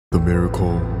The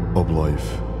miracle of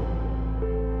life.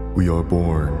 We are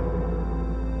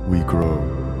born, we grow,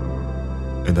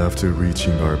 and after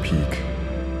reaching our peak,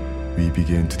 we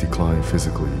begin to decline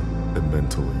physically and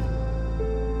mentally.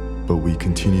 But we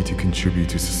continue to contribute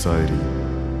to society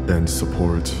and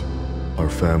support our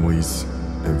families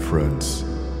and friends.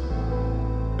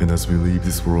 And as we leave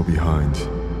this world behind,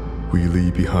 we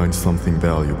leave behind something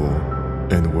valuable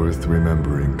and worth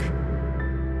remembering.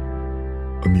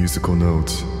 A musical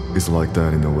note is like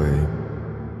that in a way.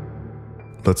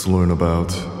 Let's learn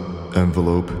about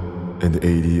envelope and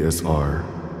ADSR.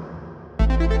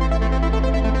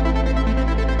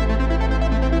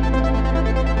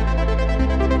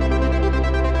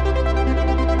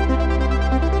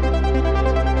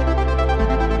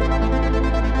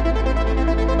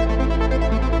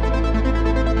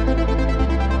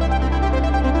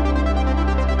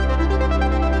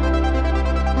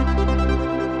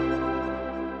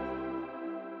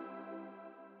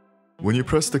 When you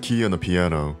press the key on a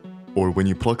piano, or when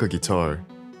you pluck a guitar,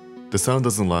 the sound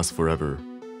doesn't last forever,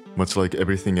 much like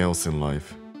everything else in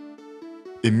life.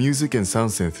 In music and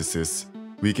sound synthesis,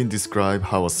 we can describe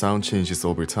how a sound changes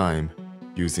over time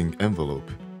using envelope.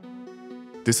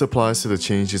 This applies to the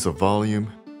changes of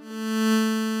volume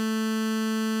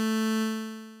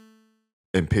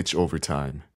and pitch over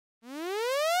time.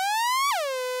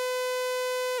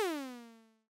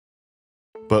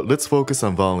 But let's focus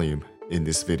on volume in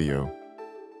this video.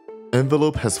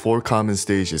 Envelope has 4 common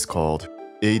stages called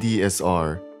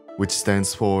ADSR, which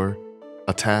stands for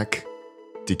attack,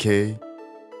 decay,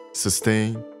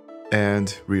 sustain,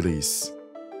 and release.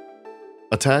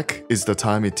 Attack is the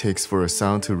time it takes for a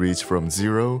sound to reach from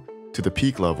 0 to the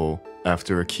peak level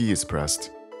after a key is pressed.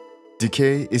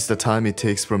 Decay is the time it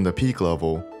takes from the peak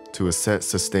level to a set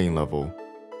sustain level.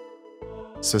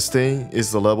 Sustain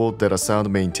is the level that a sound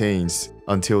maintains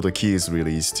until the key is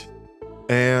released.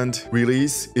 And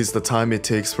release is the time it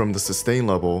takes from the sustain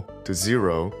level to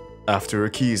 0 after a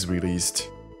key is released.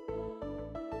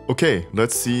 Okay,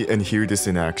 let's see and hear this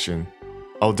in action.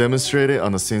 I'll demonstrate it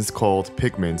on a synth called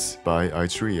Pigments by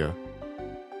Itria.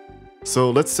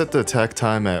 So let's set the attack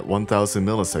time at 1000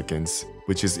 milliseconds,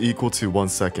 which is equal to 1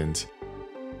 second.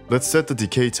 Let's set the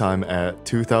decay time at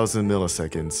 2000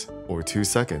 milliseconds, or 2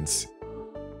 seconds.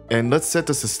 And let's set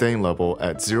the sustain level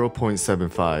at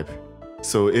 0.75.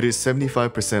 So it is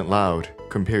 75% loud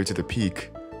compared to the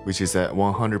peak, which is at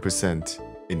 100%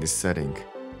 in this setting.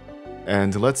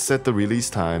 And let's set the release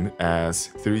time as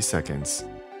 3 seconds.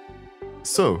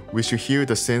 So we should hear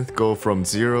the synth go from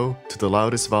 0 to the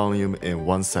loudest volume in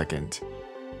 1 second.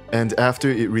 And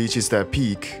after it reaches that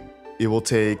peak, it will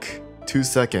take 2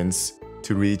 seconds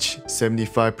to reach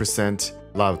 75%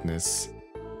 loudness.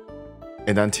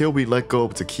 And until we let go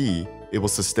of the key, it will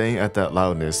sustain at that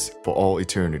loudness for all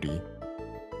eternity.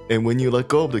 And when you let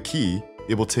go of the key,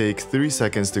 it will take 3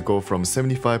 seconds to go from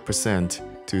 75%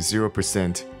 to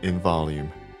 0% in volume.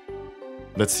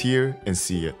 Let's hear and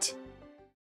see it.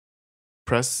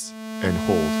 Press and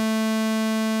hold.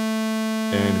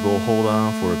 And we'll hold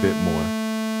on for a bit more.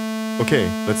 Okay,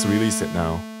 let's release it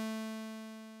now.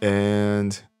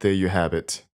 And there you have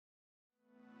it.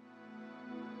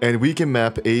 And we can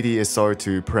map ADSR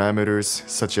to parameters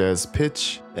such as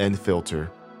pitch and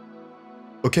filter.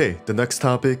 Okay, the next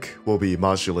topic will be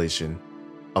modulation.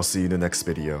 I'll see you in the next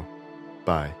video.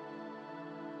 Bye.